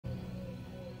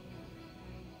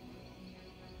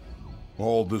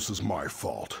All this is my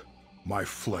fault. My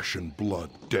flesh and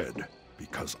blood dead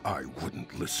because I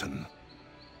wouldn't listen.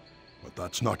 But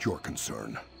that's not your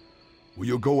concern. Will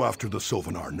you go after the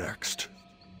Sylvanar next?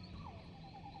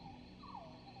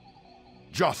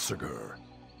 Jothsagar.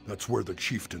 That's where the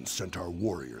chieftain sent our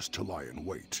warriors to lie in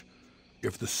wait.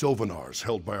 If the Sylvanar's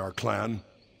held by our clan,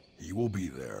 he will be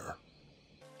there.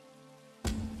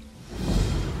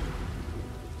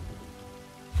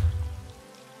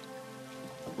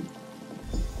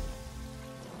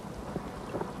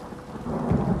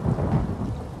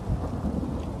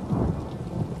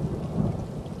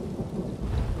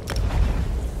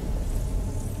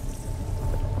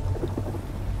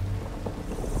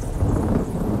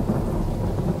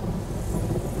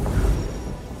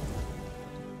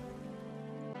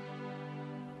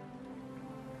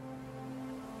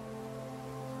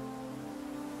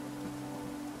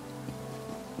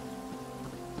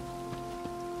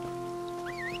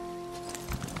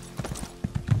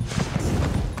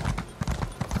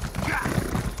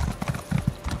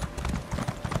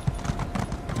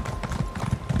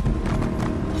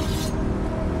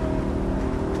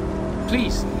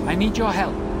 Please, I need your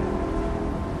help.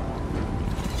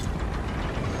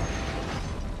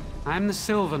 I'm the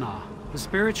Sylvanar, the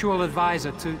spiritual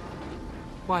advisor to...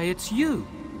 Why, it's you!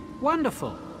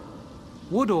 Wonderful!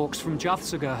 Wood Orcs from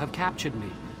Jothsagar have captured me,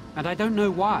 and I don't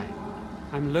know why.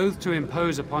 I'm loath to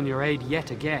impose upon your aid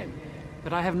yet again,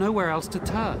 but I have nowhere else to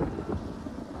turn.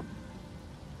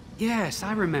 Yes,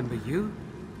 I remember you.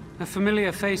 A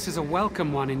familiar face is a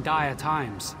welcome one in dire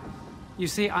times. You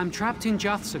see, I'm trapped in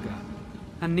Jothsagar,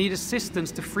 and need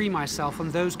assistance to free myself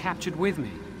and those captured with me.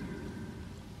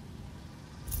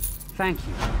 Thank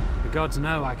you. The gods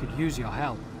know I could use your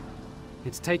help.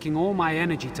 It's taking all my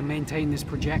energy to maintain this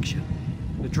projection.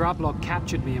 The Drublog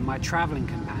captured me and my traveling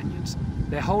companions.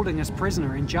 They're holding us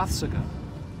prisoner in Jothsagar.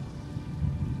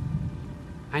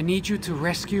 I need you to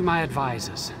rescue my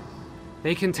advisors.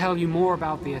 They can tell you more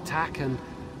about the attack and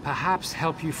perhaps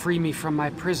help you free me from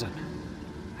my prison.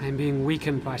 I'm being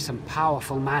weakened by some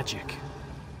powerful magic.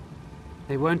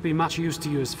 They won't be much use to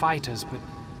you as fighters, but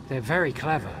they're very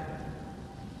clever.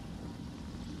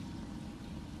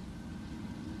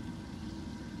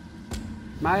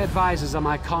 My advisors are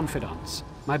my confidants,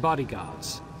 my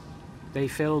bodyguards. They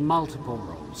fill multiple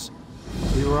roles.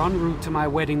 We were en route to my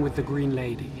wedding with the Green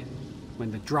Lady.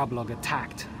 When the Drublog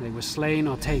attacked, they were slain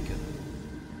or taken.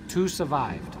 2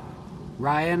 survived,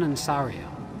 Ryan and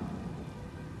Sariel.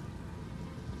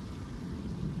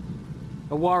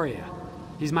 A warrior.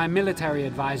 He's my military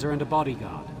advisor and a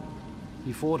bodyguard.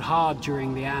 He fought hard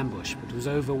during the ambush, but was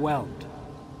overwhelmed.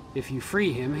 If you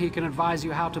free him, he can advise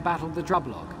you how to battle the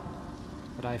Drublog.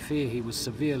 But I fear he was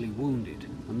severely wounded,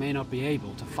 and may not be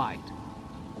able to fight.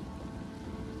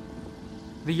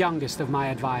 The youngest of my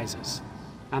advisors.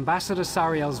 Ambassador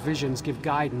Sariel's visions give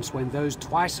guidance when those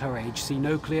twice her age see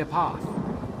no clear path.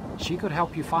 She could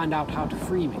help you find out how to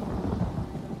free me.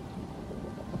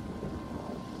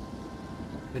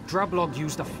 The Drublog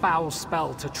used a foul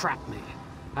spell to trap me.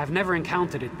 I've never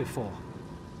encountered it before.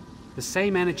 The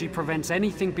same energy prevents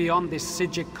anything beyond this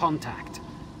Psijic contact.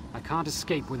 I can't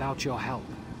escape without your help.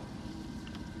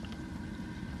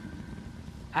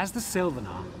 As the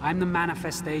Sylvanar, I'm the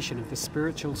manifestation of the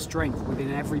spiritual strength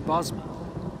within every Bosman.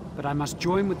 But I must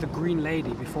join with the Green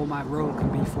Lady before my role can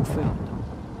be fulfilled.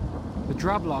 The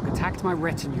Drublog attacked my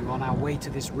retinue on our way to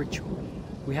this ritual.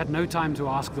 We had no time to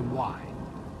ask them why.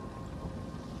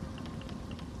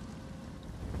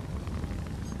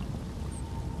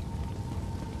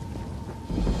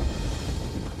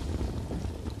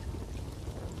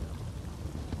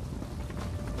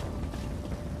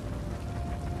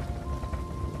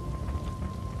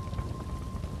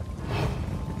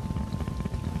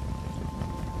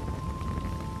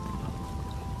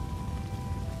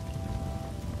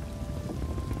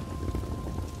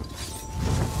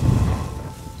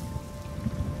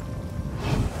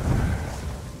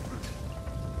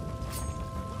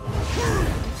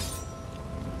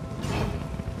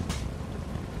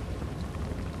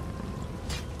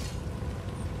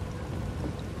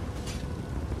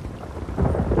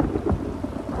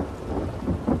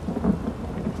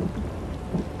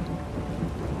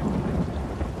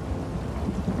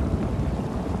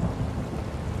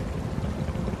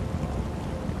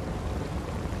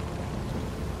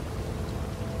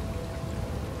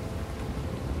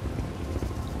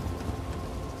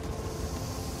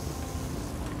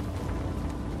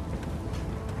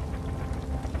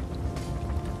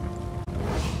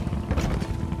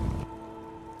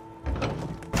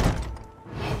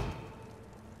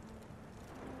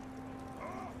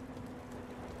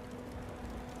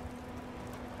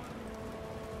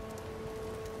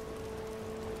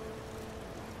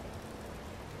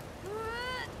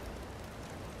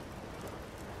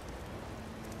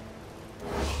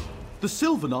 The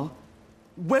Sylvanar?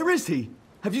 Where is he?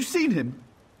 Have you seen him?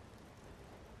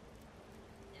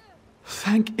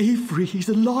 Thank Ifri, he's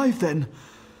alive then.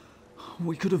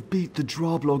 We could have beat the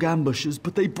Drablog ambushers,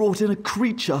 but they brought in a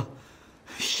creature.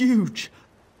 Huge.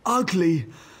 Ugly.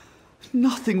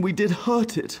 Nothing we did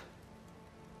hurt it.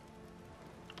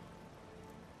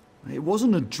 It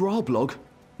wasn't a Drablog.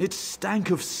 It stank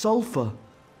of sulfur.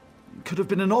 It could have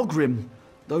been an Ogrim,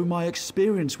 though my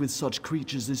experience with such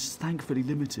creatures is thankfully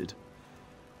limited.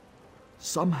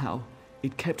 Somehow,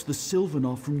 it kept the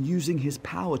Sylvanar from using his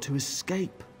power to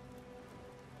escape.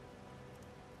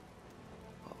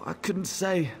 I couldn't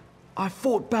say. I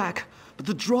fought back, but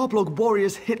the Drablog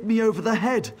warriors hit me over the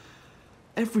head.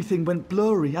 Everything went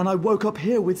blurry, and I woke up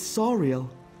here with Sariel.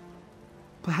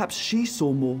 Perhaps she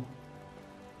saw more.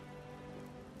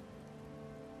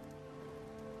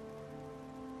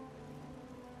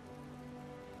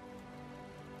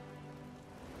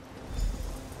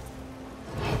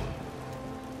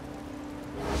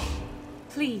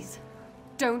 Please,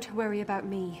 don't worry about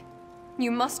me.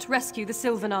 You must rescue the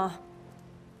Sylvanar.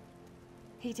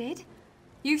 He did?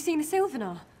 You've seen the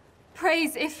Sylvanar?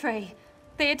 Praise Ifri!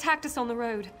 They attacked us on the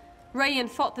road. Rayan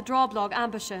fought the Drablog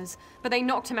ambushers, but they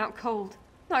knocked him out cold.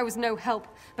 I was no help,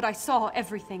 but I saw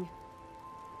everything.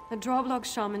 A Drablog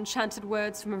shaman chanted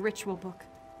words from a ritual book,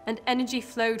 and energy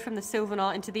flowed from the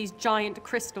Sylvanar into these giant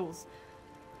crystals.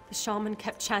 The shaman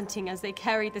kept chanting as they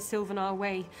carried the Sylvanar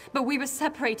away, but we were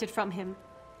separated from him.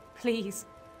 Please,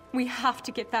 we have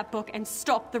to get that book and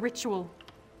stop the ritual.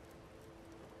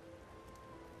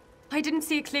 I didn't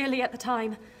see it clearly at the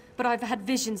time, but I've had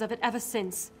visions of it ever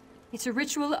since. It's a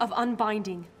ritual of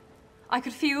unbinding. I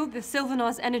could feel the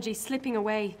Sylvanar's energy slipping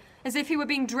away, as if he were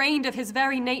being drained of his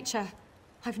very nature.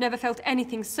 I've never felt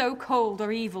anything so cold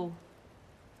or evil.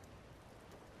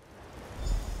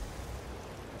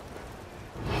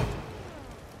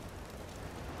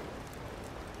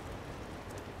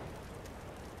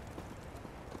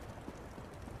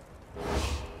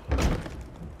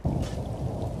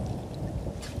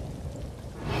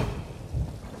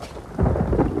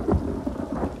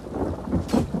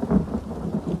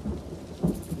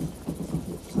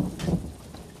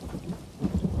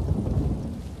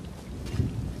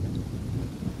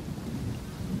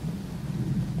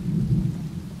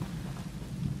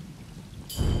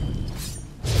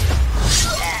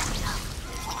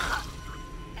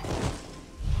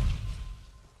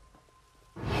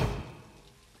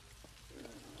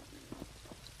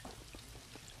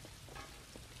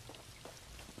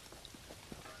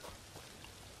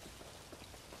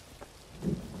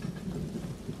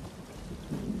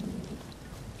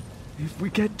 If we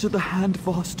get to the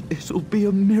Handfast, it'll be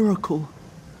a miracle.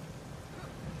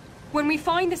 When we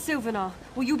find the Sylvanar,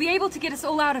 will you be able to get us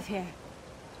all out of here?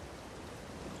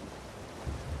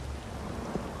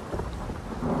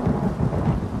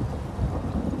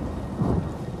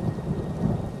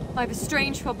 I have a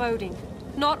strange foreboding.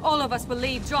 Not all of us will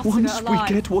leave Drothga Once alive.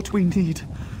 we get what we need,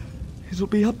 it'll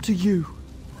be up to you.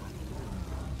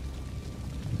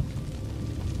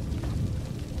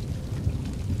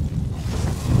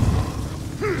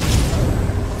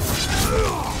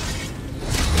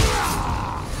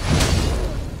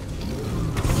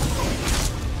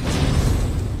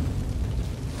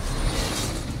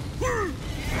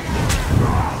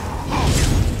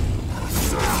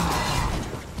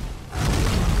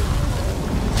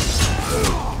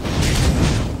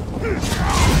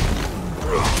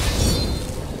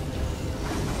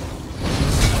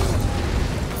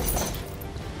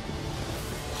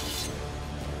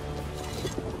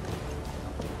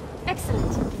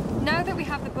 Excellent. Now that we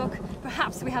have the book,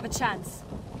 perhaps we have a chance.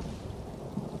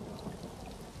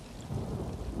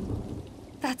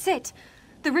 That's it.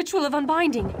 The ritual of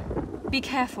unbinding. Be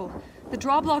careful. The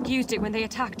Drablog used it when they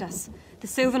attacked us. The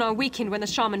Sylvanar weakened when the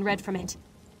shaman read from it.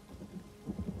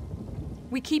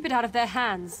 We keep it out of their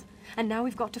hands. And now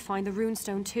we've got to find the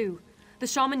runestone too. The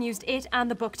shaman used it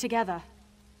and the book together.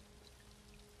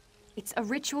 It's a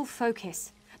ritual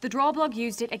focus. The Drablog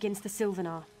used it against the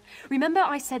Sylvanar. Remember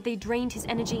I said they drained his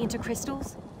energy into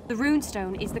crystals? The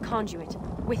runestone is the conduit.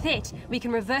 With it, we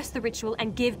can reverse the ritual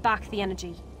and give back the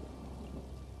energy.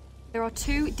 There are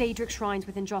 2 Daedric shrines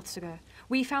within Drothga.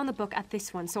 We found the book at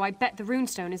this one, so I bet the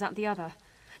runestone is at the other.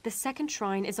 The second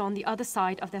shrine is on the other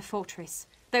side of their fortress.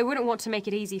 They wouldn't want to make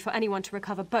it easy for anyone to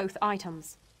recover both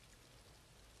items.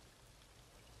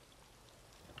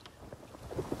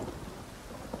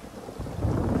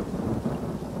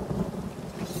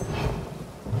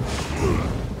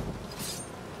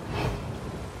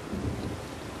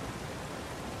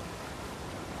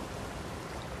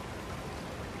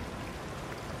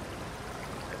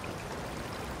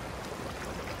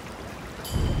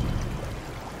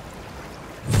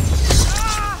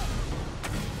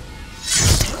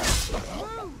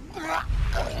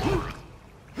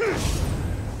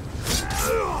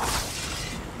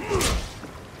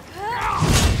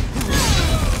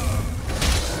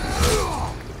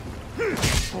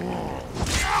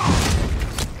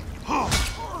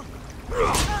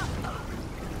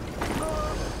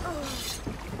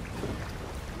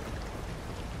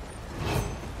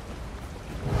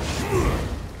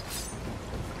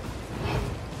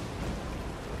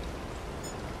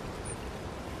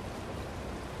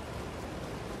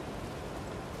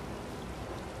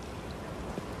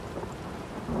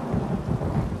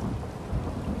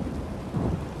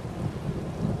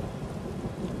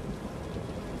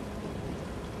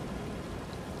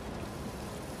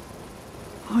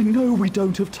 I know we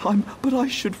don't have time, but I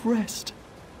should rest.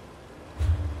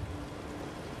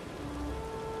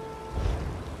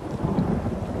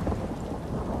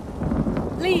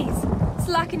 Please,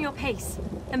 slacken your pace.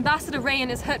 Ambassador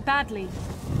Rayan is hurt badly.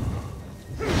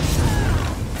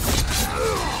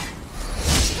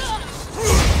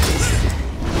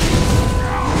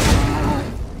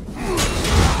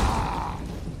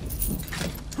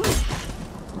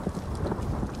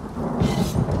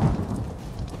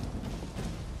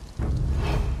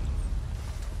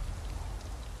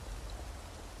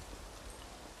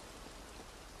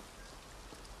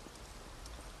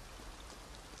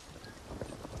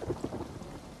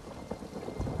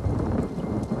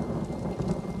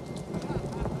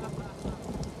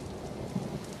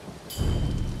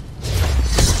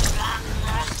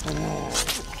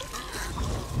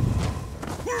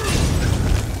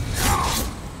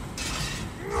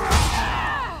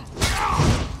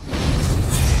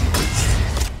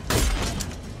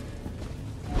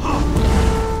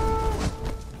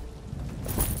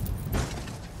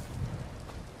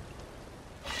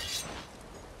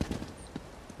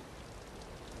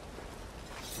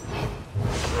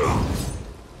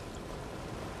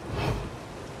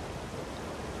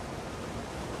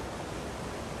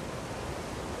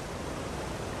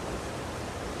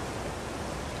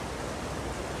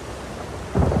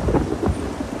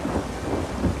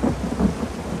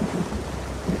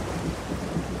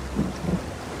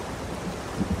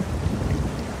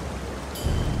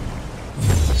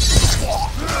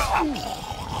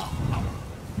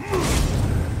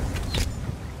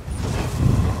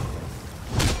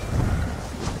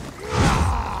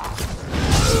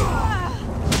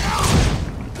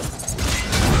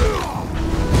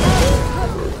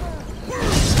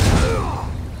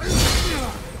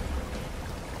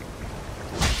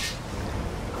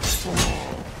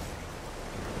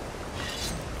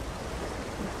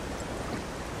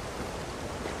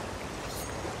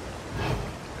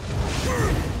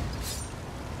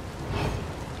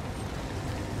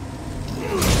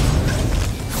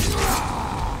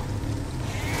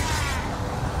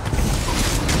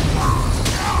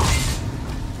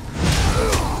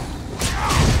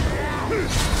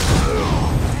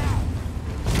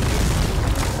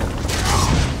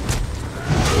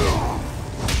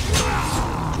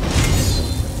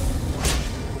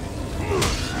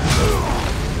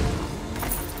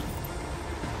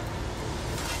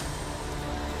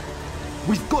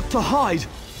 We've got to hide!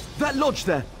 That lodge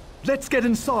there! Let's get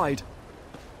inside!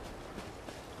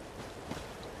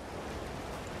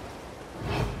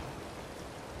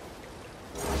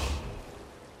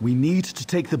 We need to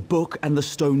take the book and the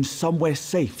stone somewhere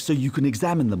safe so you can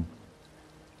examine them.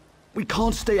 We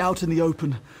can't stay out in the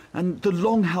open, and the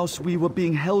longhouse we were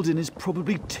being held in is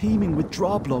probably teeming with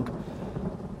Drablog.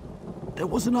 There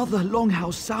was another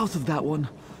longhouse south of that one.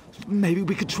 Maybe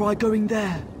we could try going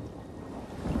there.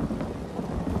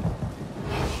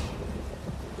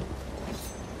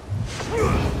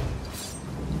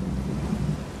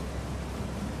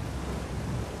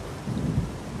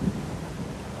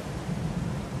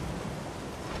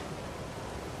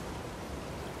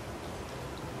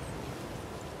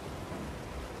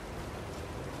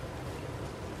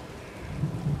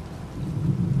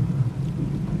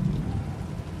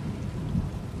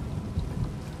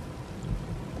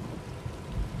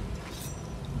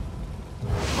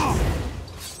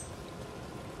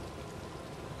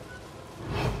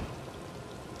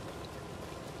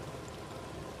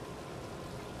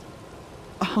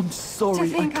 I'm sorry,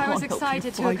 To think I I can't was help you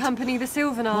excited to fight. accompany the My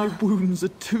Sylvanar. wounds are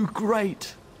too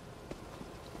great.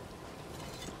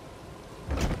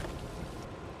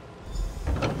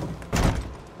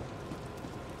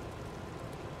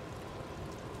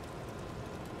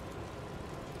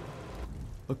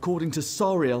 According to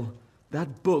Sariel,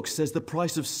 that book says the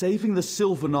price of saving the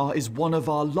Sylvanar is one of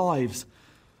our lives.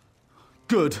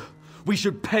 Good. We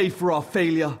should pay for our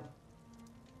failure.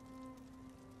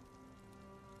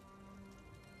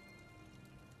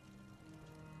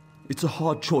 It's a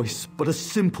hard choice, but a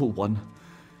simple one.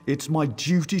 It's my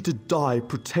duty to die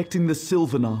protecting the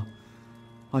Sylvanar.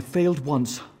 I failed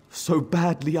once, so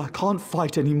badly I can't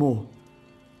fight anymore.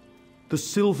 The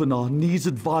Sylvanar needs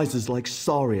advisors like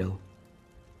Sariel.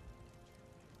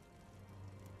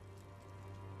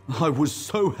 I was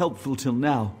so helpful till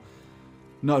now.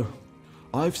 No,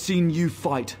 I've seen you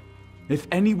fight. If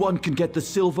anyone can get the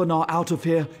Sylvanar out of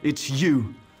here, it's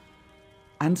you.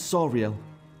 And Sariel.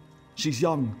 She's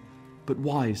young, but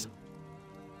wise.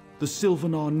 The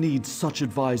Sylvanar needs such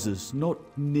advisors, not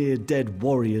near-dead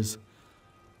warriors.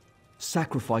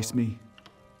 Sacrifice me.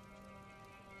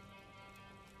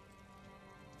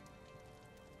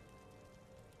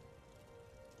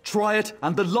 Try it,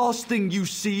 and the last thing you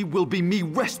see will be me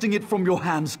wresting it from your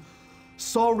hands.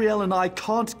 Sariel and I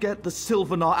can't get the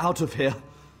Sylvanar out of here.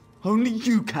 Only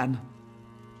you can.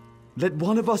 Let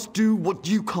one of us do what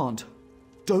you can't.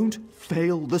 Don't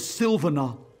fail the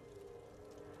Sylvanar.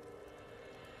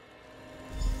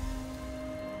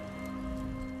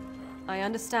 I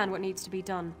understand what needs to be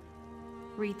done.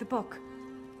 Read the book.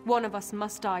 One of us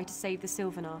must die to save the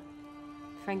Sylvanar.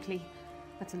 Frankly,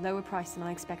 that's a lower price than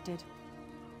I expected.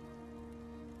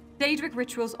 Daedric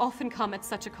rituals often come at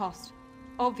such a cost.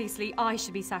 Obviously, I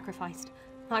should be sacrificed.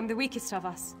 I'm the weakest of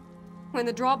us. When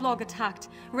the Droblog attacked,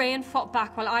 Rayan fought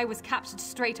back while I was captured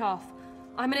straight off.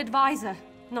 I'm an advisor,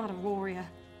 not a warrior.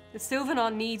 The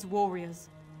Sylvanar needs warriors.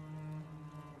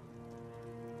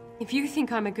 If you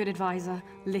think I'm a good advisor,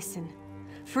 listen.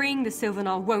 Freeing the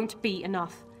Sylvanar won't be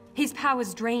enough. His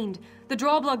power's drained. The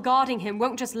Droblog guarding him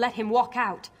won't just let him walk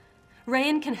out.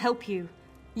 Rayan can help you.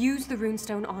 Use the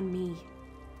runestone on me.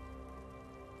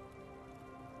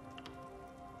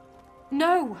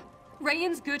 No!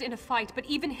 Rayan's good in a fight, but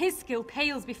even his skill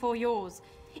pales before yours.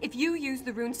 If you use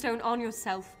the runestone on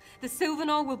yourself, the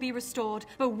Sylvanar will be restored,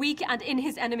 but weak and in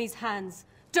his enemy's hands.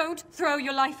 Don't throw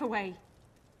your life away!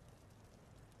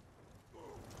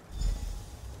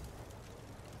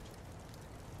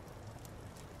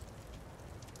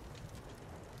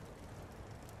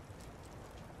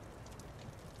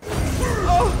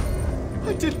 Oh!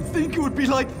 I didn't think it would be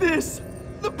like this!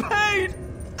 The pain!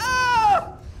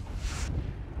 Ah!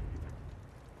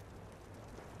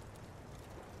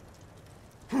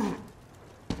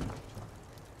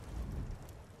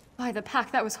 By the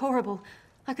pack, that was horrible.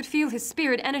 I could feel his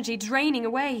spirit energy draining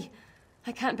away.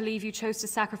 I can't believe you chose to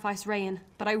sacrifice Rayan,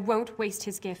 but I won't waste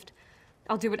his gift.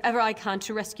 I'll do whatever I can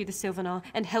to rescue the Sylvanar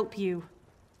and help you.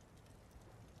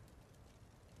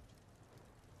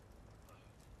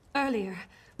 Earlier,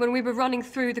 when we were running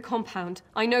through the compound,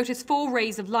 I noticed 4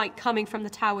 rays of light coming from the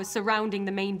towers surrounding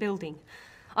the main building.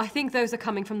 I think those are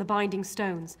coming from the binding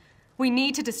stones. We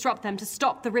need to disrupt them to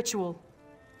stop the ritual.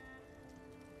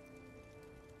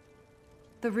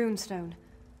 The runestone.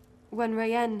 When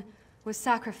Rayan was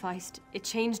sacrificed, it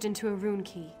changed into a rune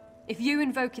key. If you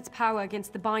invoke its power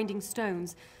against the binding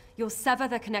stones, you'll sever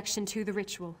their connection to the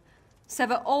ritual.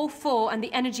 Sever all 4 and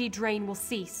the energy drain will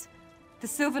cease. The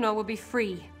Sylvanar will be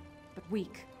free, but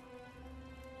weak.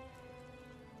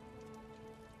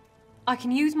 I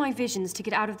can use my visions to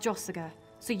get out of Jossiger,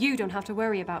 so you don't have to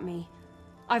worry about me.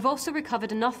 I've also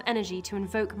recovered enough energy to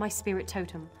invoke my spirit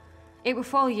totem. It will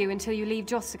follow you until you leave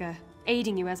Jossiger,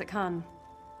 aiding you as it can.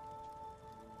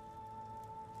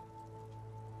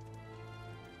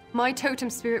 My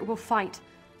totem spirit will fight,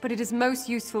 but it is most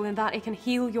useful in that it can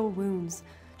heal your wounds.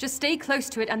 Just stay close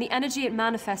to it and the energy it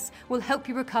manifests will help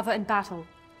you recover in battle.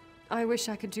 I wish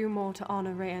I could do more to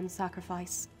honor Rayan's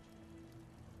sacrifice.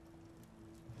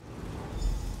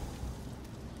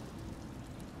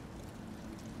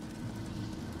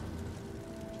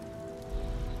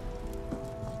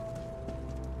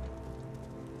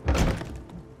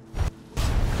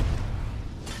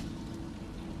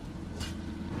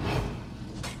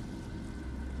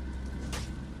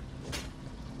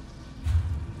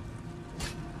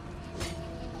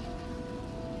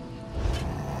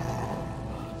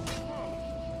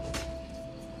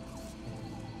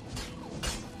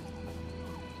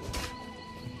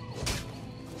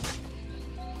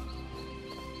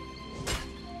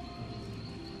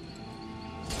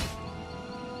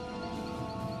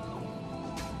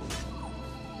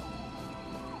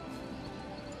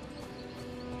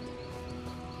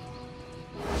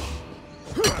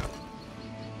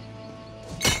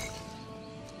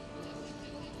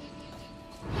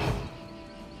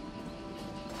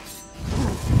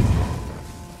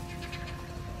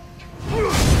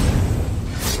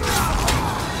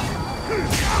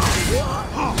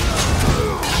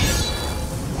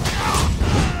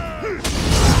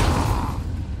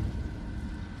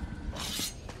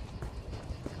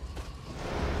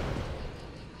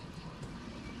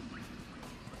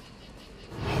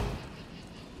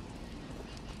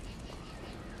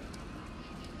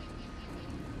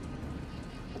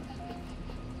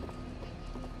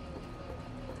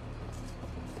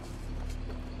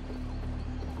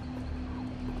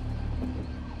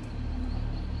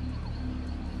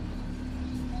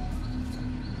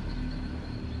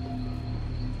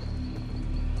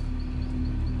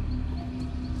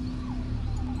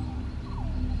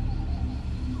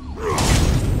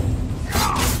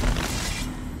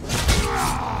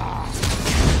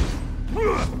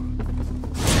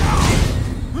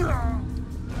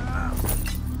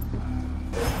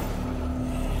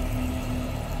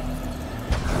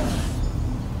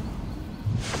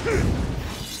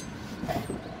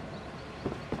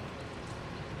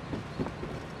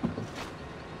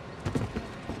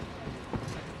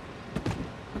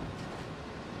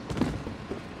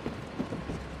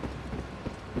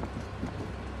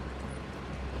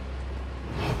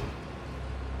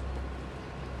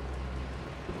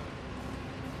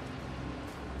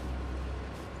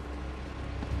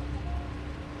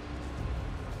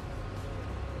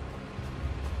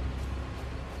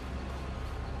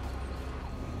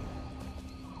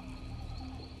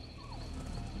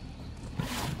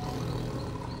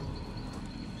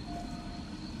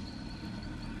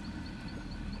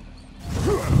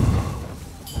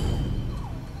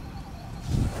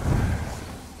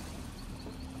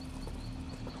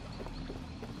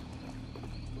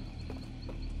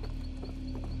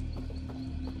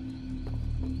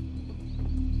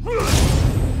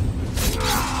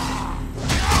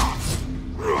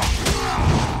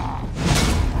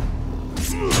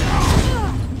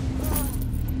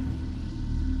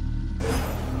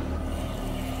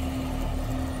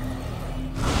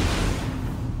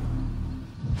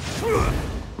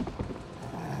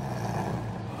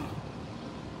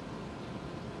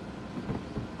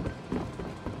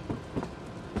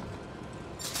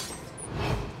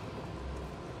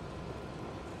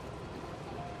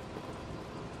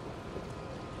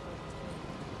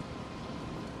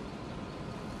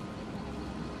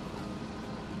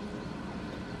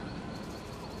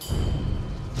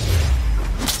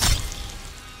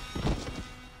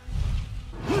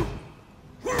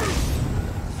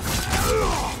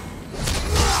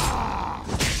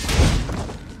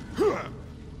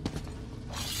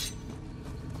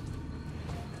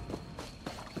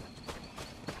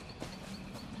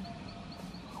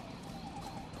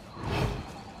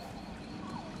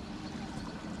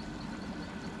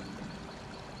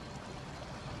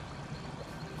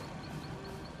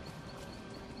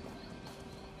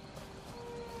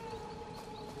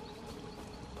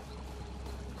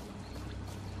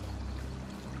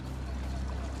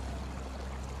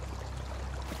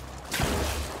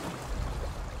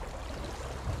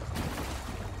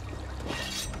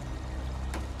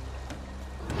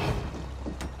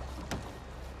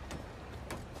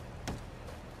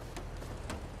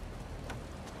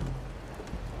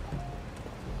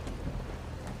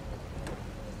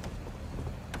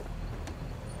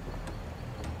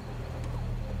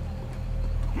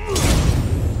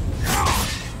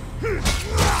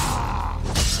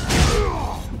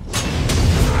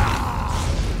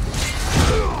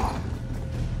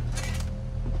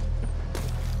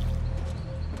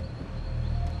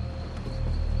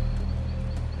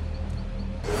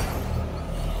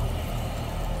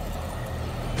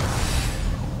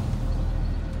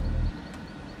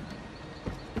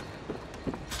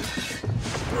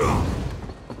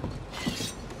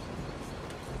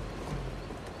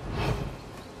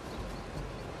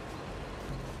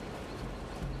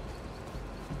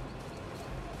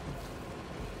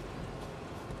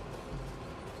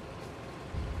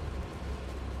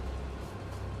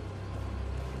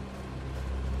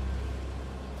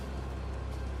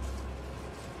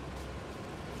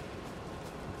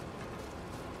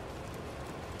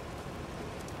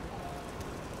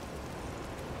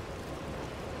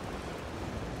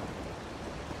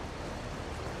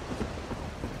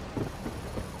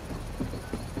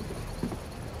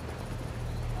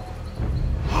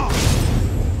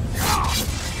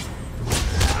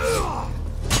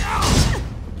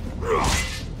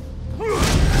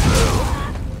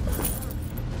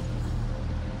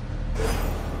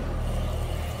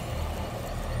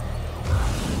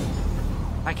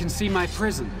 I can see my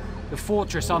prison, the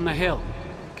fortress on the hill.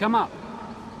 Come up.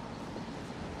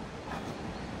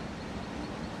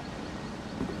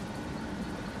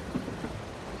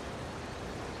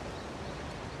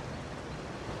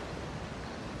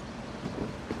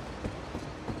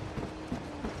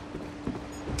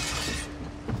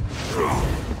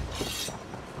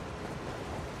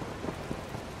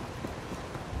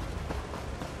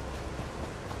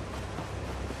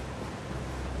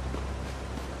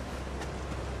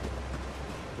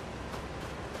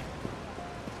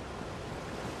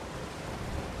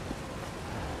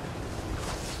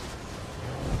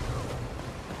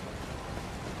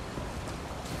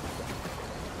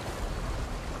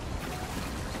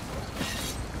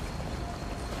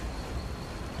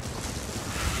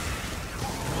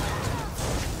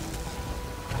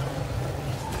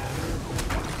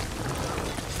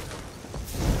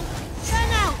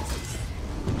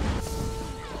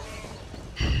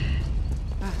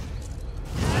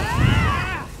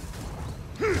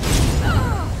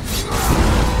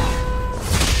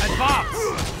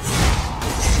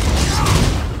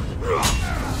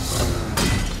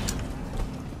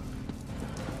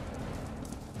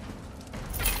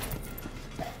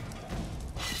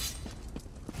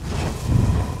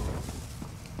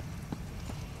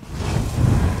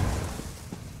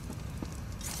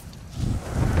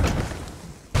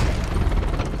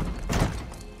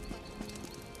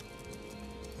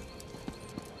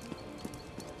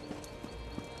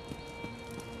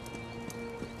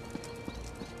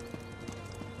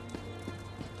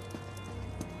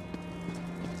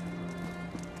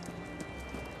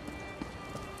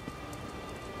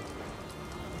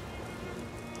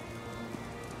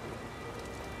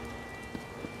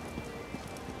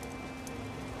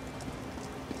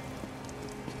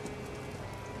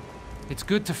 It's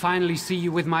good to finally see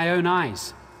you with my own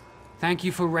eyes. Thank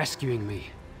you for rescuing me,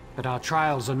 but our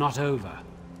trials are not over.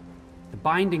 The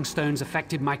Binding Stones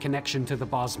affected my connection to the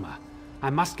Bosma. I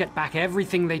must get back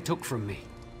everything they took from me.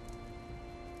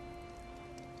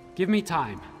 Give me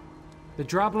time. The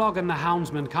Drublog and the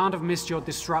Houndsman can't have missed your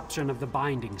disruption of the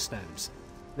Binding Stones.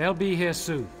 They'll be here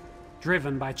soon,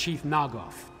 driven by Chief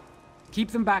Nagoth.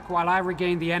 Keep them back while I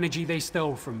regain the energy they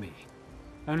stole from me.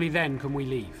 Only then can we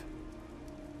leave.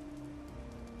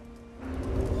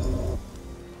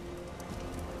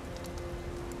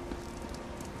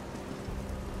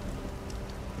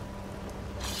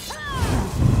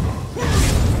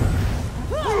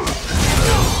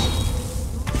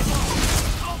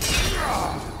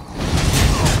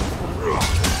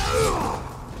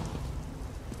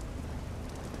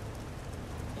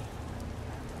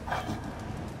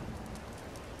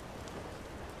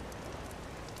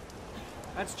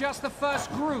 That's just the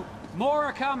first group. More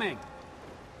are coming.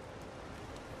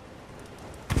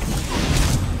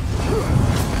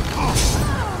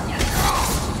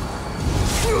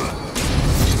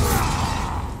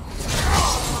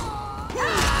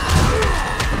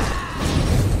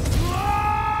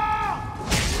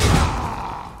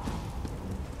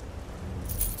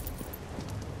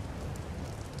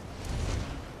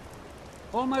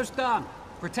 Almost done.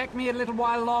 Protect me a little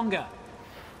while longer.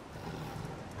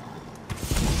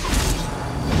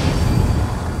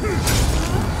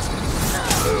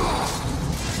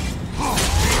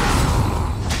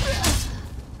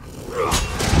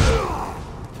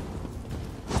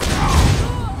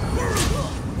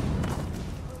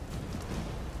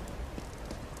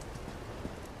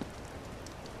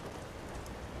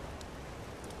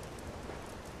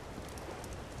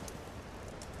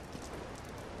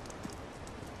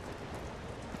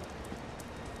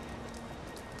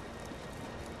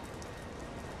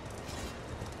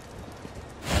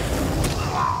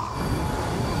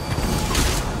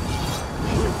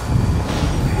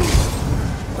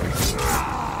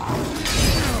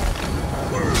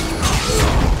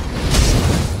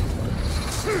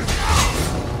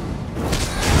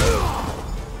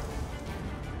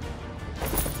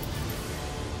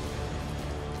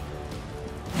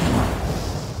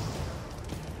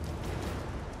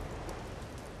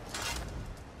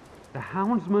 The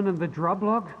Houndsman and the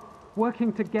Drublog,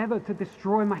 working together to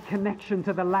destroy my connection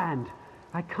to the land.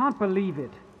 I can't believe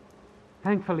it.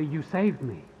 Thankfully, you saved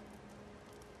me.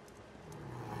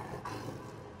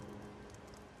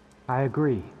 I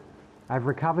agree. I've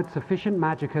recovered sufficient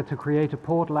magicka to create a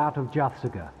portal out of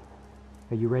Juthsaga.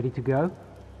 Are you ready to go?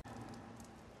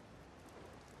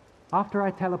 After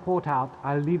I teleport out,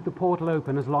 I'll leave the portal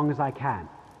open as long as I can.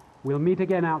 We'll meet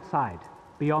again outside,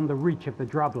 beyond the reach of the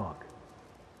Drublog.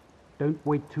 Don't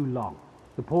wait too long.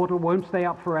 The portal won't stay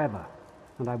up forever,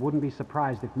 and I wouldn't be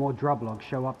surprised if more Drublogs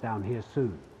show up down here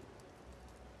soon.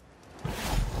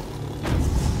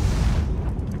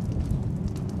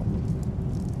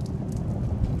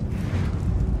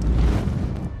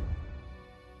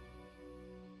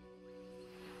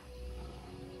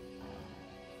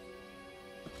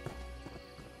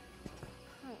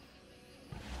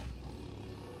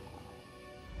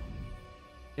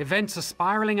 Events are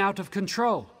spiraling out of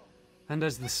control. And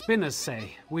as the spinners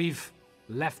say, we've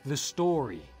left the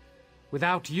story.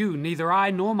 Without you, neither I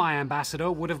nor my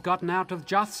ambassador would have gotten out of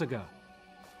Jothsaga.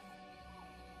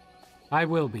 I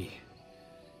will be.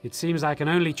 It seems I can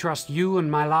only trust you and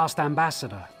my last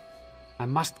ambassador. I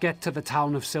must get to the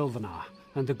town of Sylvanar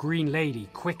and the Green Lady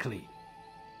quickly.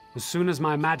 As soon as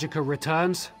my magicka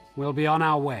returns, we'll be on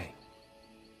our way.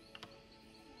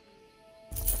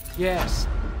 Yes.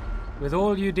 With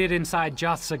all you did inside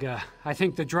Jothsaga, I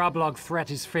think the Droblog threat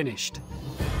is finished.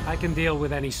 I can deal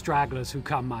with any stragglers who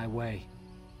come my way.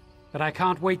 But I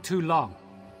can't wait too long.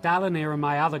 Dalinir and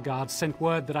my other guards sent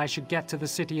word that I should get to the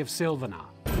city of Sylvanar.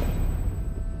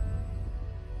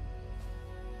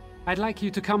 I'd like you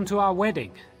to come to our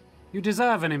wedding. You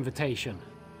deserve an invitation.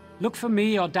 Look for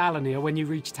me or Dalinir when you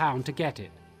reach town to get it.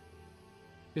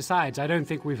 Besides, I don't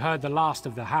think we've heard the last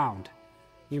of the Hound.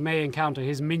 You may encounter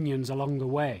his minions along the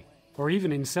way, or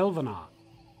even in Sylvanar.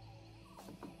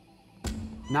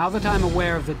 Now that I'm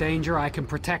aware of the danger, I can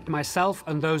protect myself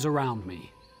and those around me.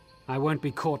 I won't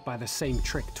be caught by the same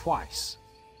trick twice.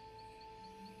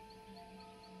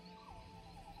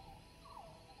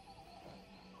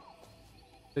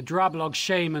 The Droblog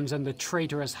shamans and the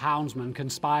traitorous houndsmen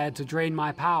conspired to drain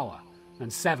my power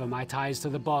and sever my ties to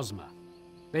the Bosmer.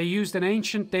 They used an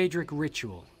ancient Daedric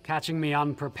ritual, catching me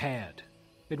unprepared.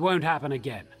 It won't happen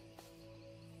again.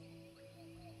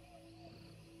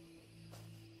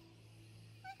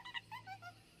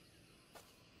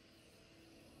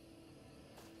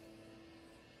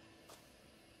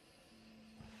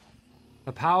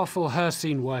 A powerful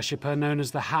Hircine worshipper known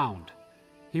as the Hound.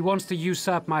 He wants to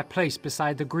usurp my place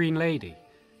beside the Green Lady.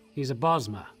 He's a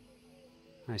Bosmer.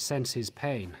 I sense his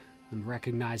pain and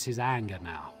recognize his anger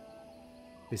now.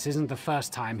 This isn't the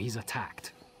first time he's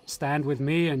attacked. Stand with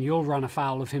me and you'll run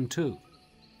afoul of him too.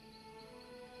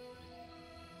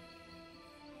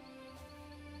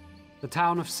 The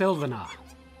town of Sylvanar.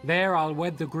 There I'll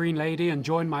wed the Green Lady and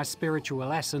join my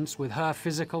spiritual essence with her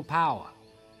physical power.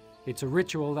 It's a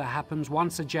ritual that happens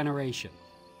once a generation,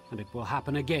 and it will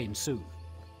happen again soon.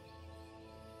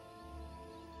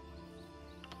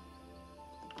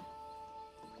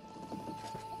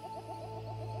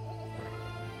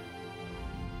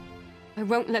 I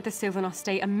won't let the Sylvanar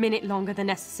stay a minute longer than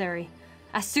necessary.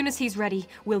 As soon as he's ready,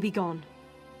 we'll be gone.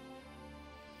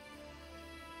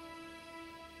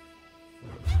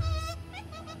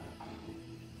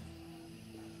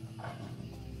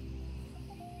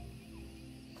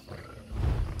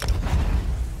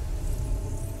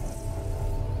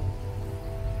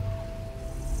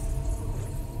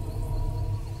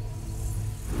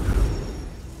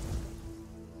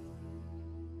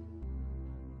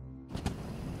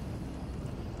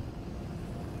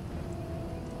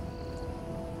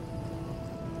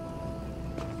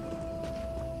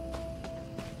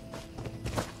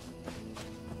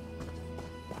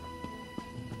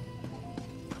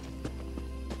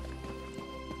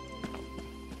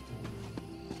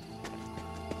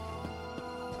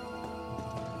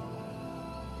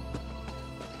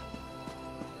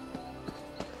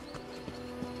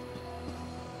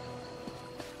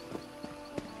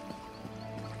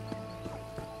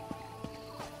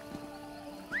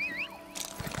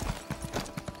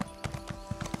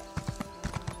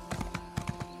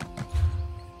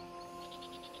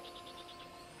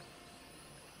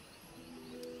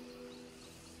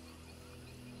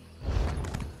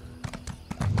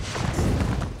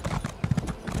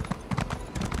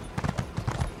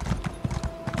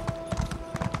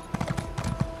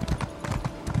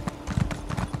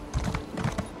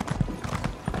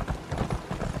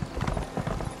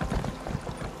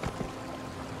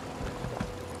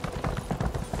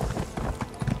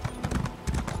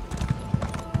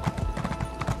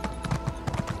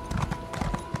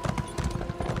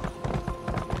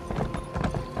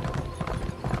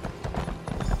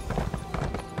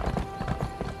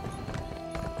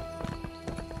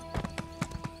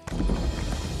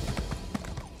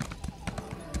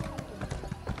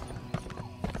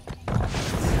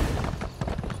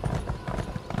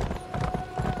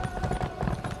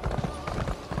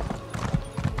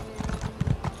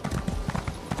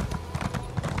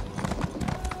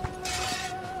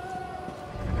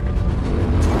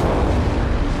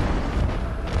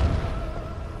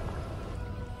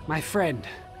 My friend,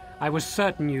 I was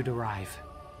certain you'd arrive,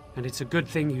 and it's a good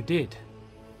thing you did.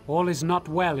 All is not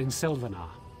well in Sylvanar.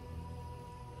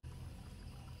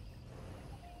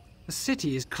 The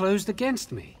city is closed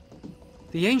against me.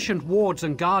 The ancient wards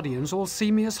and guardians all see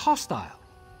me as hostile.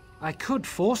 I could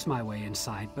force my way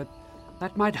inside, but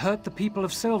that might hurt the people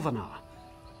of Sylvanar.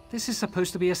 This is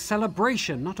supposed to be a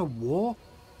celebration, not a war.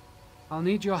 I'll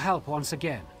need your help once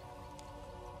again.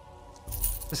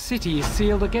 The city is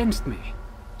sealed against me.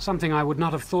 Something I would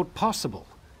not have thought possible.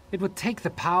 It would take the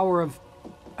power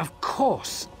of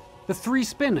course, the three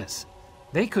spinners.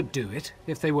 They could do it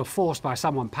if they were forced by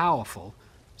someone powerful.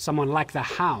 Someone like the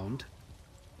Hound.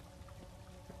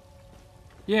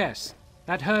 Yes,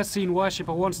 that Hircine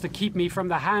worshipper wants to keep me from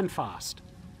the Handfast.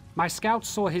 My scouts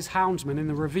saw his houndsmen in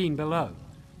the ravine below,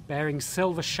 bearing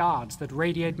silver shards that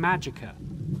radiate magicka.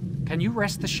 Can you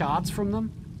wrest the shards from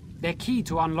them? They're key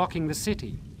to unlocking the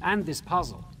city, and this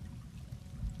puzzle.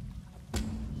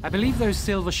 I believe those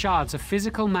silver shards are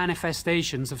physical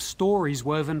manifestations of stories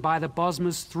woven by the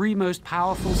Bosmer's three most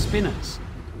powerful spinners.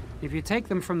 If you take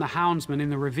them from the houndsman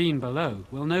in the ravine below,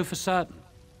 we'll know for certain.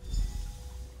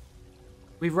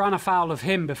 We've run afoul of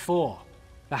him before.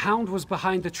 The Hound was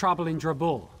behind the trouble in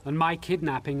Drabul, and my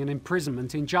kidnapping and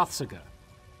imprisonment in Juthsaga.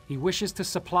 He wishes to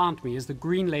supplant me as the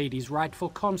Green Lady's rightful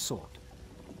consort.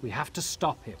 We have to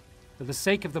stop him, for the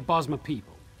sake of the Bosmer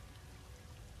people.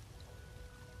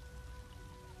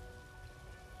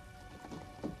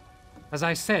 As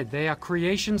I said, they are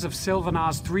creations of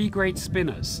Sylvanar's three great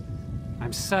spinners.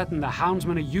 I'm certain the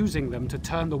houndsmen are using them to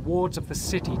turn the wards of the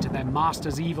city to their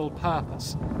master's evil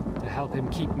purpose, to help him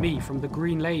keep me from the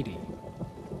Green Lady.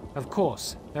 Of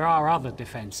course, there are other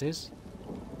defenses.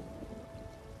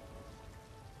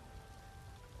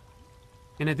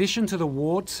 In addition to the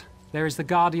wards, there is the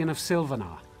Guardian of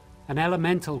Sylvanar, an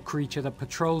elemental creature that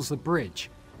patrols the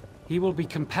bridge. He will be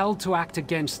compelled to act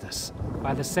against us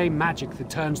by the same magic that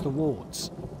turns the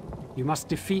wards. You must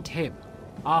defeat him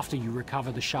after you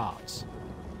recover the shards.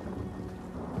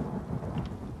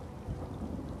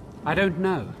 I don't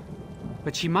know,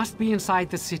 but she must be inside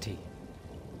the city.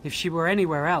 If she were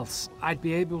anywhere else, I'd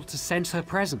be able to sense her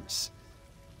presence.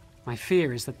 My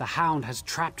fear is that the Hound has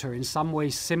trapped her in some way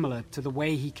similar to the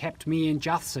way he kept me in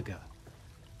Juthsaga.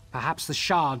 Perhaps the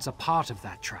shards are part of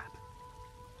that trap.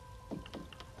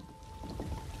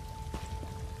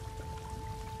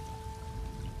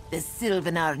 The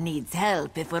Sylvanar needs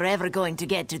help if we're ever going to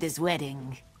get to this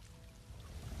wedding.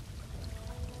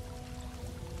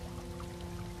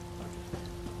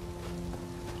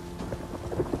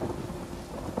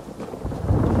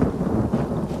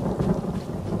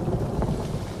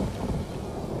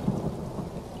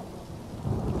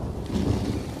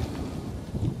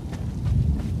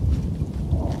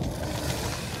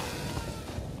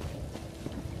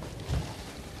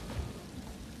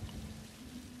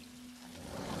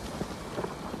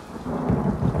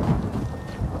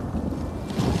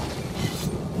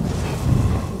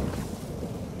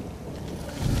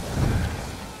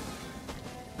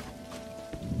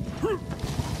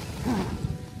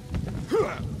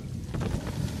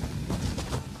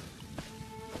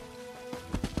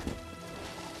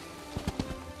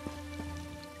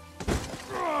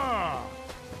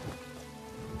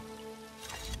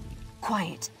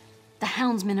 Quiet. The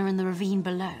houndsmen are in the ravine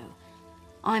below.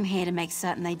 I'm here to make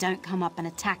certain they don't come up and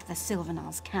attack the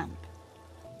Sylvanar's camp.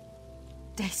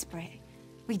 Desperate.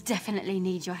 We definitely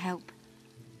need your help.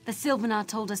 The Sylvanar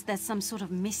told us there's some sort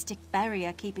of mystic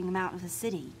barrier keeping them out of the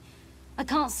city. I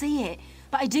can't see it,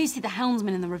 but I do see the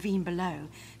houndsmen in the ravine below,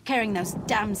 carrying those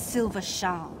damn silver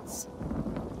shards.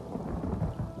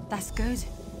 That's good.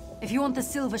 If you want the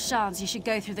silver shards, you should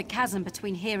go through the chasm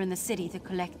between here and the city to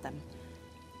collect them.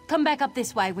 Come back up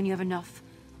this way when you have enough.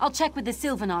 I'll check with the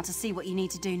Sylvanar to see what you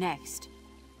need to do next.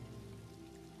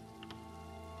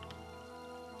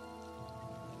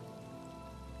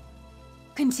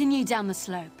 Continue down the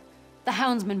slope. The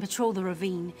houndsmen patrol the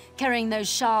ravine, carrying those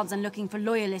shards and looking for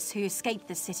loyalists who escaped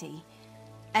the city.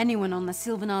 Anyone on the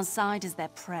Sylvanar's side is their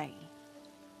prey.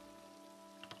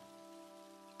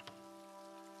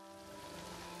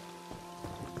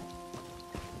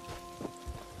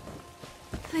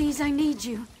 Please, I need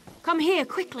you. Come here,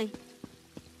 quickly.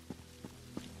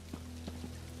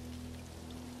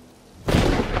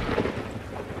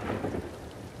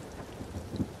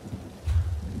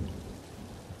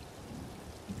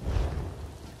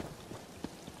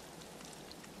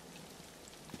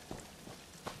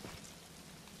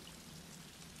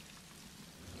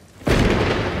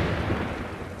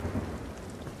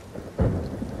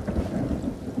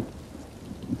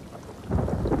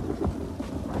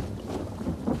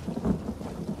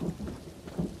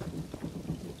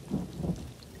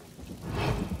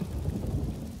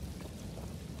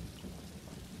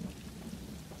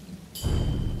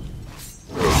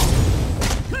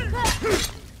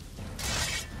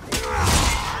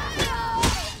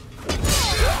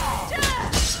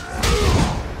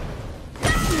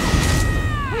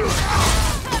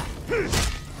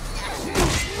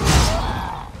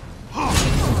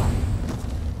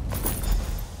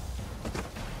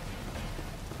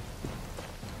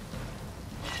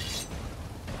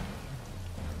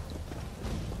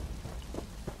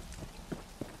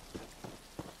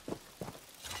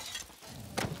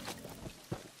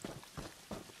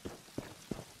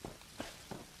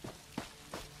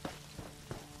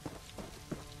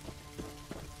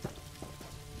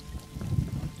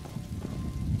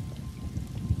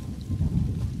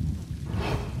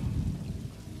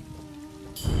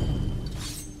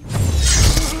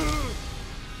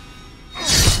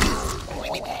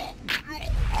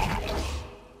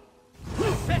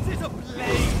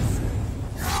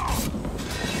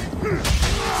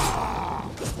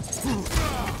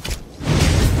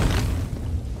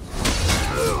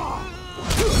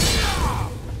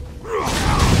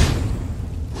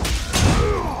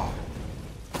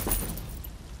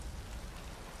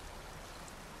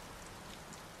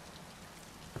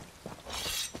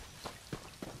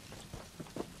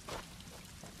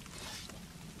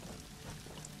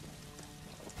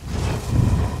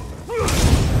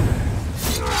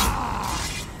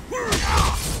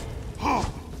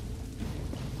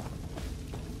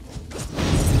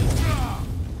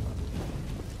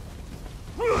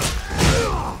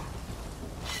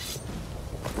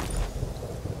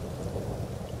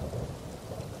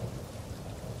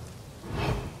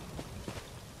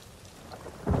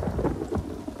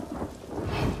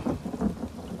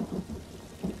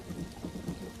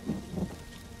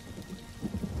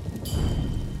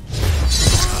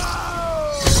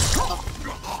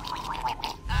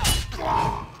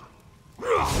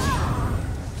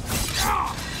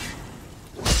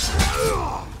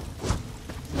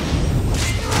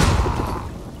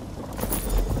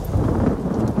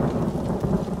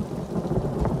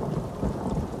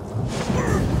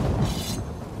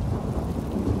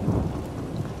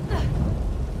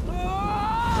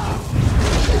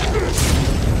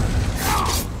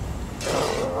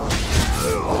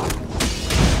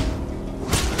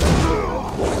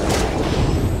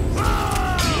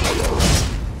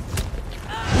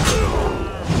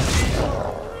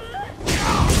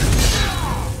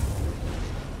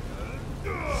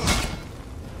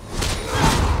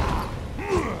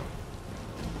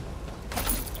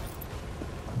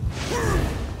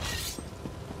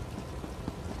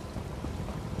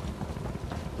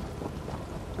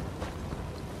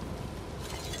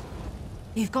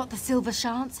 You've got the silver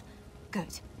shards?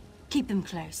 Good. Keep them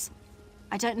close.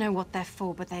 I don't know what they're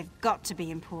for, but they've got to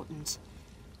be important.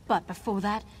 But before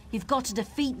that, you've got to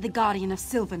defeat the Guardian of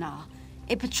Sylvanar.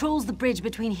 It patrols the bridge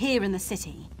between here and the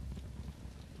city.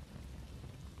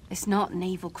 It's not an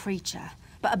evil creature,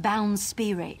 but a bound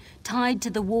spirit, tied to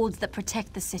the wards that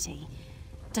protect the city.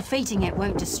 Defeating it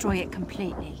won't destroy it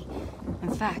completely.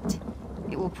 In fact,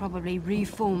 it will probably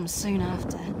reform soon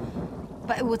after.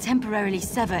 But it will temporarily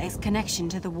sever its connection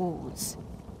to the wards.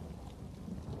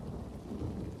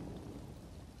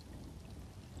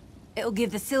 It'll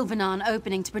give the Sylvanar an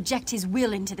opening to project his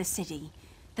will into the city.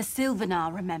 The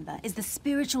Sylvanar, remember, is the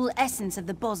spiritual essence of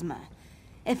the Bosmer.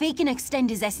 If he can extend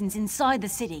his essence inside the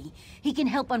city, he can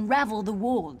help unravel the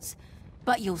wards.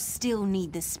 But you'll still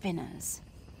need the spinners.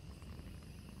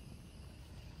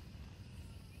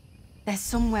 They're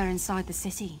somewhere inside the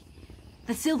city.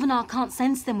 The Sylvanar can't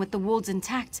sense them with the wards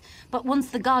intact, but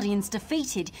once the Guardian's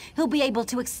defeated, he'll be able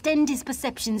to extend his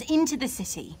perceptions into the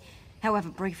city, however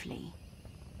briefly.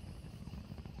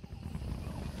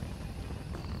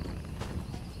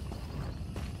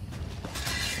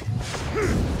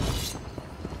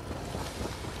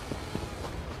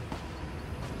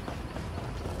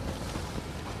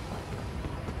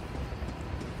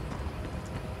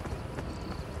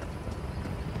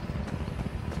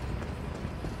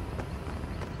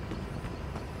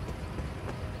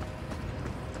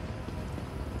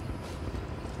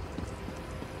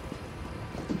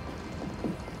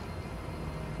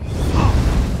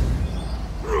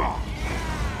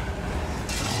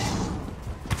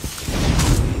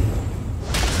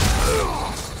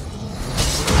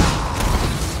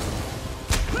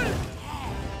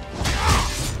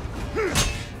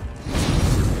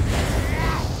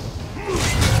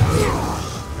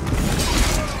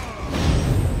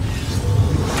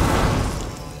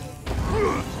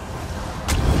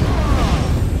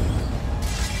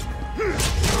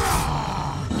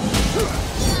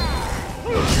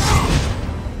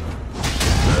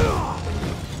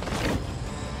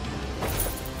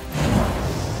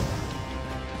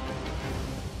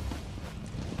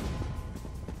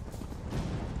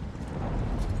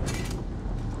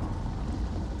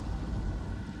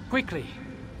 Quickly!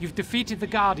 You've defeated the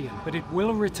Guardian, but it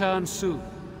will return soon.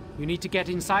 You need to get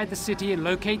inside the city and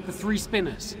locate the 3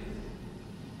 spinners.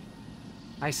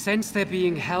 I sense they're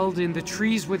being held in the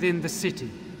trees within the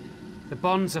city. The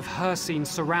bonds of Hircine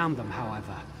surround them,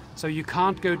 however, so you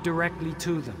can't go directly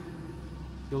to them.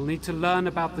 You'll need to learn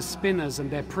about the spinners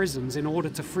and their prisons in order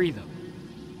to free them.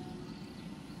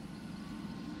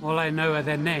 All I know are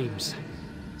their names.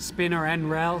 Spinner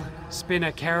Enrel,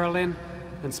 Spinner Carolyn,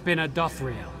 and Spinner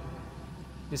Dothriel.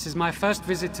 This is my first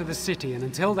visit to the city, and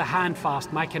until the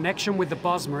Handfast, my connection with the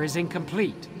Bosmer is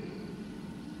incomplete.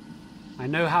 I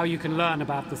know how you can learn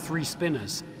about the 3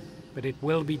 spinners, but it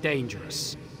will be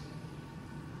dangerous.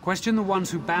 Question the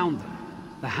ones who bound them.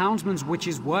 the Houndsman's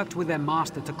witches worked with their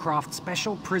master to craft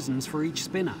special prisons for each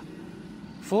spinner.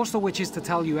 Force the witches to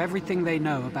tell you everything they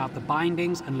know about the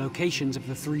bindings and locations of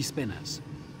the 3 spinners.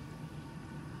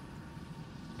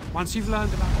 Once you've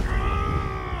learned about...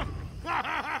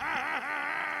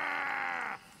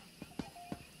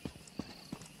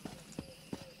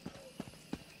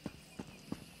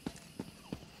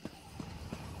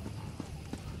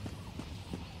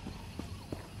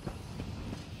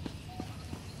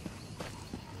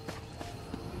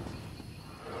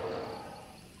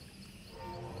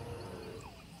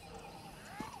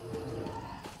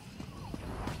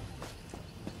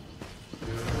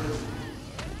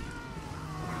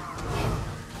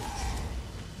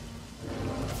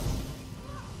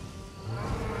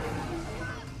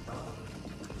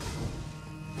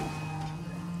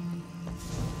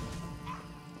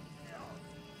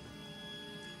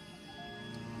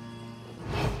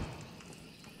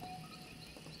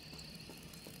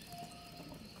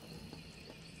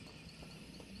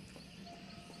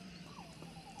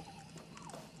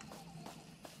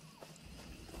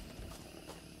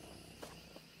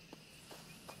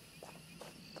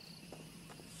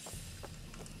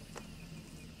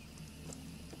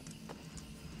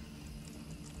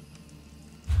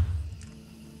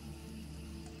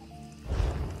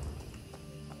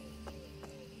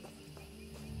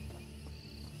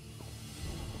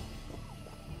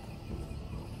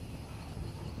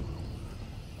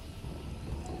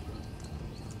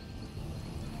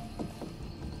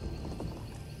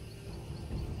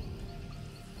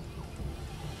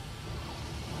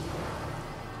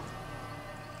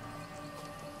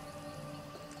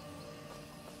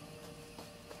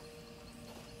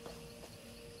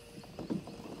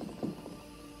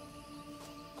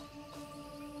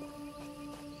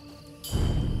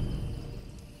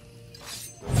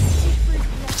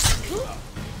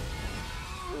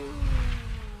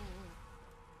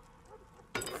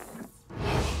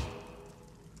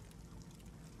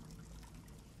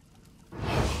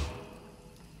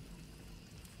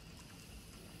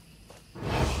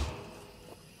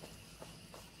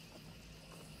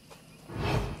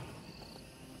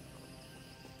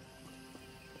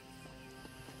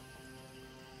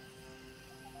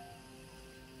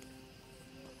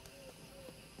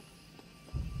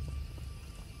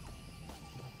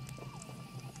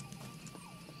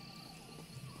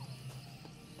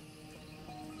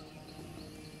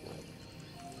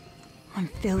 I'm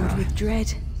filled with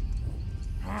dread.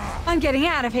 I'm getting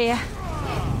out of here.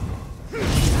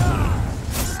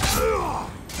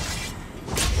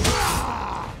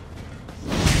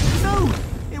 No!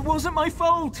 It wasn't my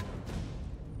fault!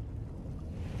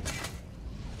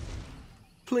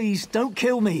 Please, don't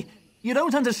kill me. You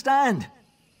don't understand.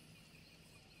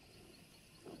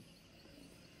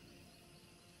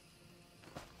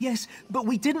 Yes, but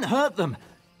we didn't hurt them.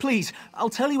 Please, I'll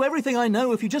tell you everything I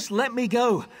know if you just let me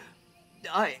go.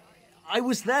 I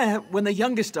was there when the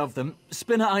youngest of them,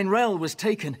 Spinner Einrel, was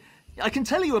taken. I can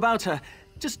tell you about her.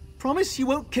 Just promise you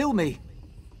won't kill me.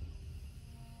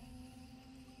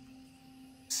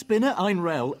 Spinner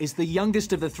Einrel is the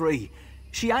youngest of the 3.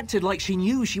 She acted like she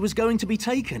knew she was going to be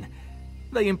taken.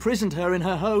 They imprisoned her in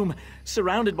her home,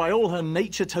 surrounded by all her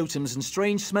nature totems and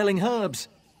strange-smelling herbs.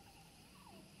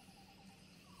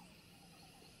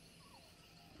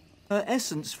 Her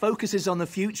essence focuses on the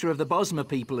future of the Bosmer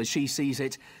people as she sees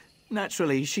it.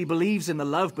 Naturally, she believes in the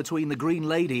love between the Green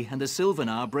Lady and the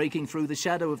Sylvanar breaking through the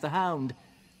shadow of the Hound.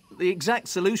 The exact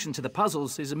solution to the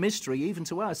puzzles is a mystery even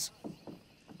to us.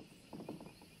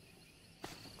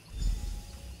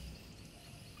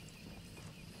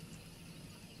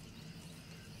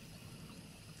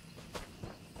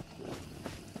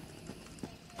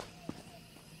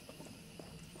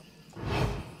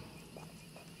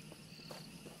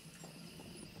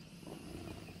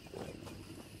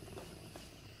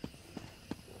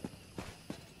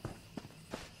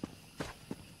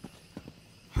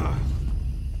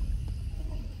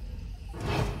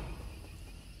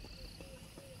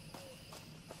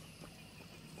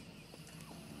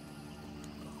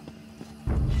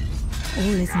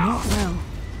 All is not well.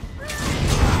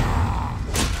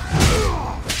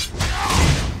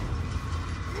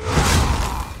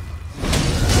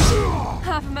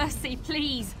 Have mercy,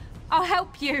 please. I'll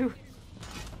help you.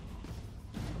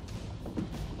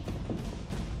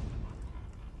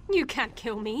 You can't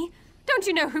kill me. Don't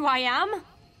you know who I am?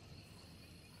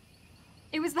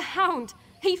 It was the Hound.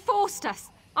 He forced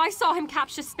us. I saw him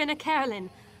capture Spinner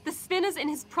Carolyn. The Spinner's in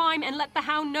his prime and let the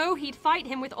Hound know he'd fight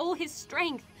him with all his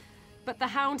strength. But the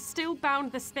Hound still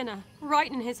bound the Spinner,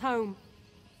 right in his home.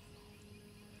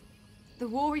 The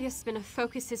Warrior Spinner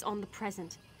focuses on the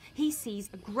present. He sees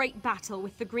a great battle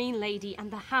with the Green Lady and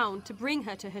the Hound to bring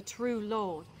her to her true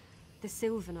lord, the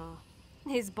Sylvanar.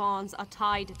 His bonds are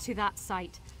tied to that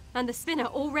site, and the spinner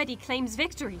already claims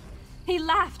victory. He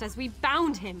laughed as we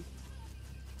bound him.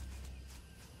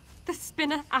 The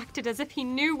spinner acted as if he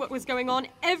knew what was going on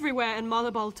everywhere in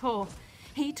Malabal Tor.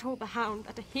 He told the Hound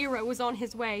that a hero was on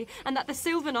his way, and that the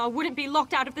Sylvanar wouldn't be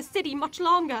locked out of the city much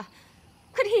longer.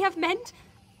 Could he have meant...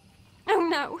 Oh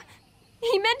no,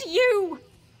 he meant you!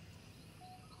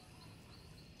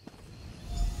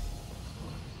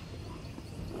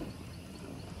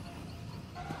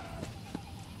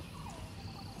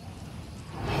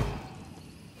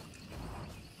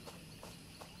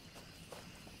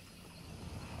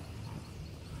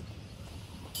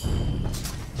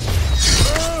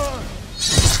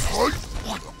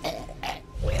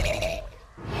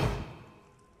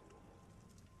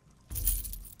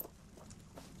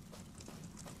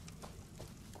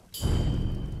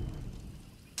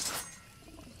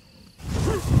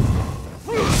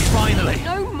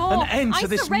 An end to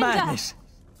this surrender. madness!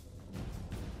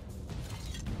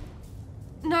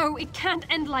 No, it can't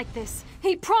end like this.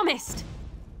 He promised!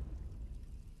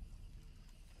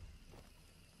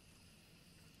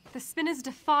 The spinners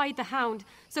defied the Hound,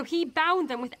 so he bound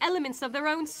them with elements of their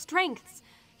own strengths.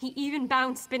 He even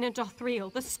bound Spinner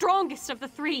Dothriel, the strongest of the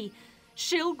three.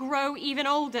 She'll grow even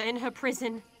older in her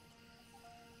prison.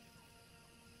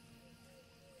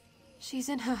 She's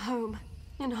in her home,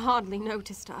 and hardly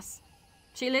noticed us.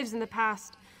 She lives in the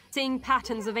past, seeing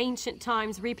patterns of ancient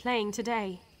times replaying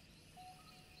today.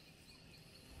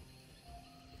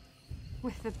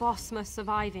 With the Bosma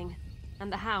surviving,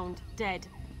 and the Hound dead,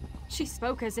 she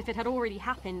spoke as if it had already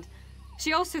happened.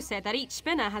 She also said that each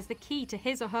spinner has the key to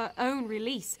his or her own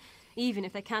release, even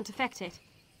if they can't affect it.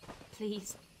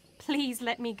 Please, please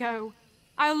let me go.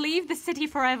 I'll leave the city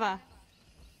forever.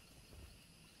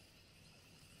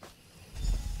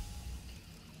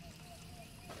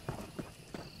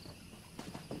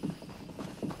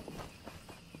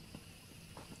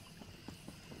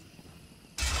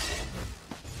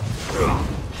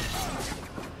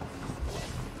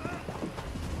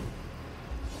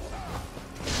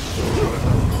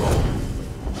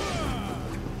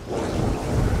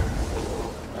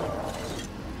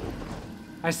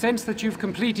 I sense that you've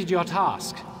completed your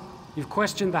task. You've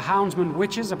questioned the Houndsman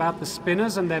witches about the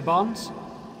spinners and their bonds.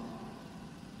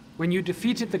 When you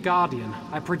defeated the Guardian,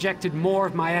 I projected more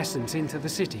of my essence into the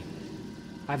city.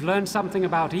 I've learned something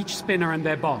about each spinner and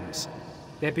their bonds.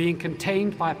 They're being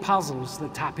contained by puzzles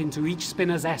that tap into each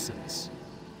spinner's essence.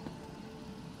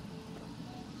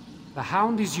 The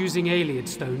Hound is using Ayleid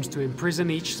stones to imprison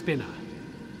each spinner.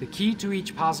 The key to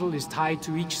each puzzle is tied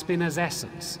to each spinner's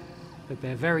essence, but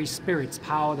their very spirits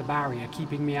power the barrier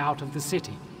keeping me out of the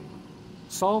city.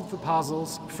 Solve the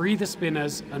puzzles, free the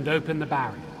spinners, and open the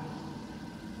barrier.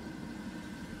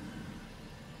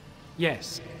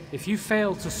 Yes, if you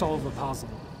fail to solve a puzzle,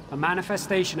 a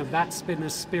manifestation of that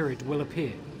spinner's spirit will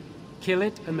appear. Kill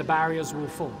it and the barriers will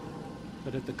fall,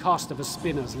 but at the cost of a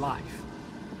spinner's life.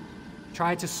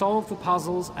 Try to solve the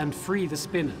puzzles and free the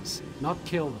spinners, not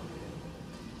kill them.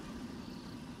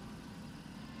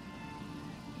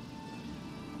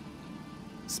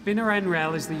 Spinner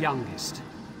Enrel is the youngest.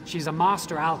 She's a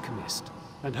master alchemist,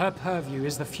 and her purview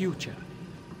is the future.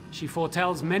 She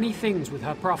foretells many things with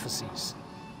her prophecies.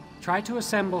 Try to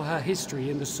assemble her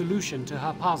history in the solution to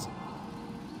her puzzle.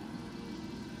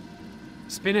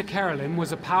 Spinner Kerelim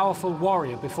was a powerful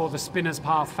warrior before the Spinner's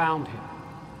Path found him.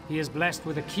 He is blessed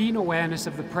with a keen awareness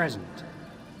of the present.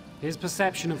 His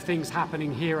perception of things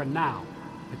happening here and now,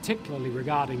 particularly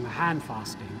regarding the hand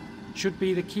fasting, should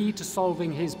be the key to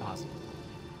solving his puzzle.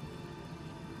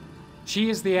 She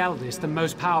is the eldest and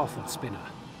most powerful spinner,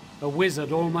 a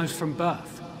wizard almost from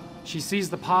birth. She sees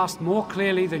the past more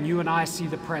clearly than you and I see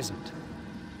the present.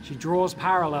 She draws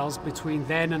parallels between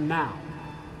then and now.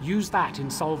 Use that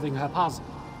in solving her puzzle.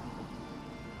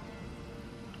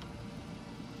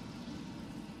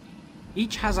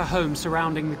 Each has a home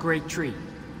surrounding the great tree.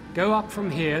 Go up from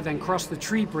here, then cross the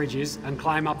tree bridges and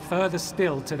climb up further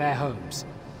still to their homes.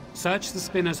 Search the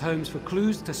spinners' homes for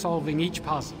clues to solving each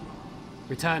puzzle.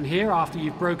 Return here after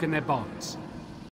you've broken their bonds.